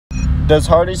Does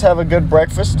Hardees have a good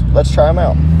breakfast? Let's try them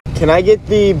out. Can I get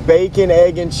the bacon,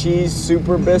 egg, and cheese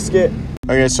super biscuit?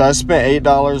 Okay, so I spent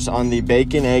 $8 on the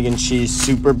bacon, egg, and cheese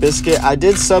super biscuit. I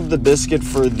did sub the biscuit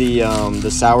for the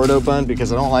sourdough bun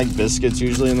because I don't like biscuits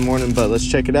usually in the morning, but let's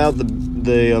check it out.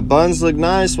 The buns look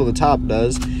nice. Well, the top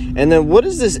does. And then what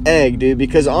is this egg, dude?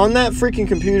 Because on that freaking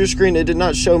computer screen, it did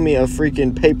not show me a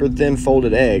freaking paper-thin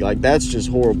folded egg. Like, that's just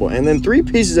horrible. And then 3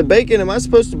 pieces of bacon. Am I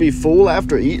supposed to be full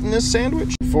after eating this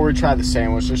sandwich? Before we try the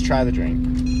sandwich, let's try the drink.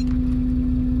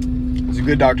 It's a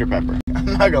good Dr. Pepper. I'm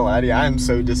not gonna lie to you, I am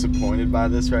so disappointed by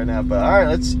this right now. But all right,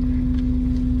 let's...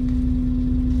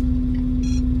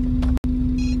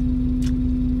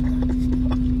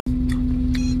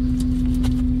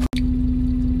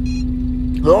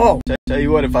 Oh, tell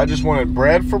you what, if I just wanted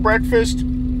bread for breakfast,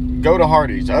 go to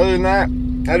Hardees. Other than that,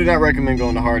 I do not recommend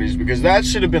going to Hardees because that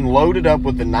should have been loaded up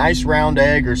with a nice round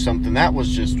egg or something. That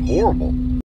was just horrible.